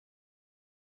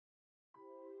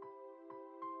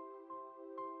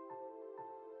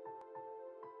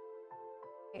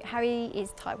Harry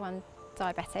is type 1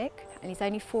 diabetic and he's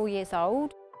only 4 years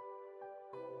old.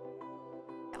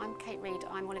 I'm Kate Reid,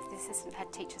 I'm one of the assistant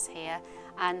head teachers here,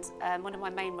 and one of my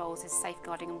main roles is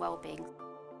safeguarding and wellbeing.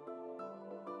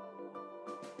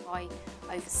 I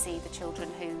oversee the children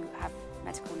who have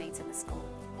medical needs in the school.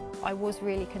 I was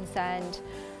really concerned,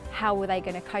 how were they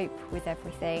going to cope with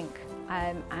everything,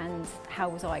 and how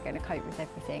was I going to cope with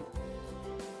everything.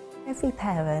 Every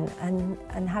parent,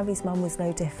 and Harry's mum was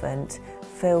no different,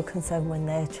 feel concerned when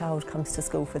their child comes to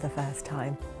school for the first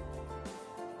time.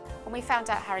 When we found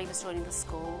out Harry was joining the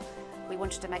school, we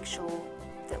wanted to make sure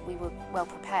that we were well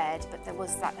prepared, but there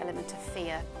was that element of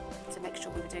fear to make sure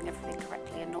we were doing everything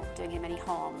correctly and not doing him any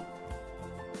harm.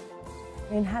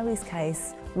 In Harry's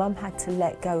case, Mum had to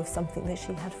let go of something that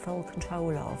she had full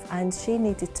control of, and she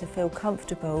needed to feel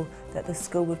comfortable that the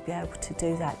school would be able to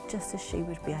do that just as she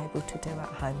would be able to do at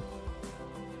home.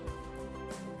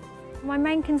 My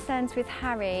main concerns with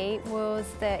Harry was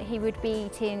that he would be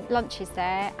eating lunches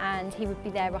there and he would be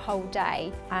there a whole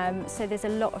day. So there's a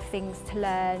lot of things to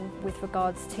learn with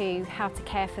regards to how to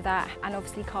care for that, and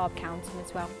obviously carb counting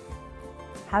as well.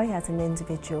 Harry has an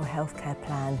individual healthcare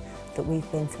plan that we've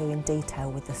been through in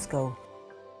detail with the school.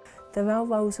 There are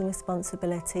roles and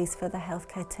responsibilities for the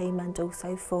healthcare team and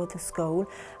also for the school,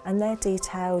 and they're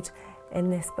detailed in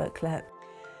this booklet.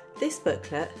 This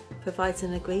booklet provides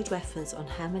an agreed reference on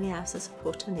how many hours of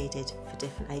support are needed for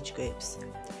different age groups.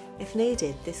 If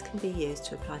needed, this can be used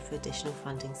to apply for additional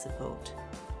funding support.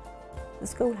 The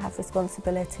school have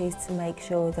responsibilities to make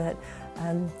sure that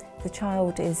the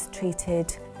child is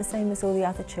treated the same as all the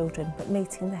other children, but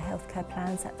meeting the healthcare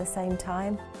plans at the same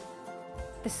time.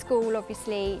 The school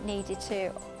obviously needed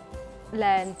to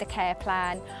learn the care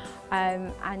plan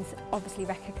and obviously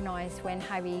recognise when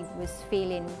Harry was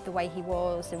feeling the way he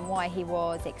was and why he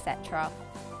was, etc.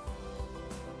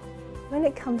 When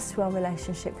it comes to our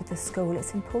relationship with the school,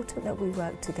 it's important that we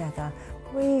work together.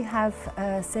 We have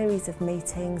a series of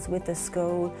meetings with the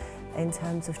school in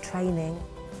terms of training.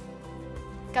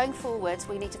 Going forward,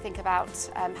 we need to think about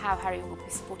how Harry will be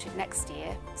supported next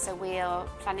year. So we are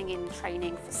planning in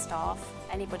training for staff.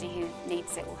 Anybody who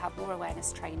needs it will have more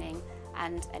awareness training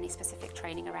and any specific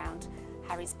training around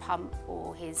Harry's pump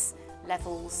or his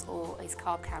levels or his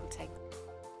carb counting.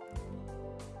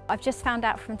 I've just found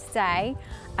out from today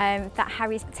that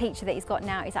Harry's teacher that he's got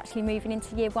now is actually moving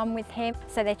into year 1 with him.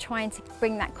 So they're trying to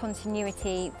bring that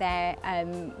continuity there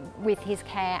with his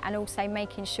care, and also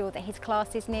making sure that his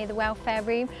class is near the welfare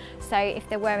room. So if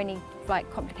there were any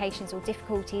complications or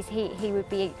difficulties, he would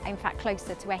be in fact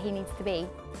closer to where he needs to be.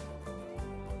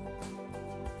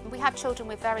 We have children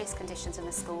with various conditions in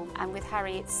the school, and with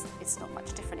Harry it's not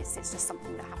much different. It's just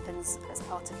something that happens as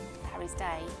part of Harry's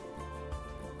day.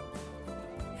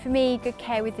 For me, good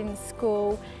care within the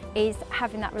school is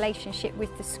having that relationship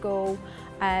with the school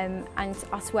and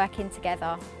us working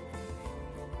together.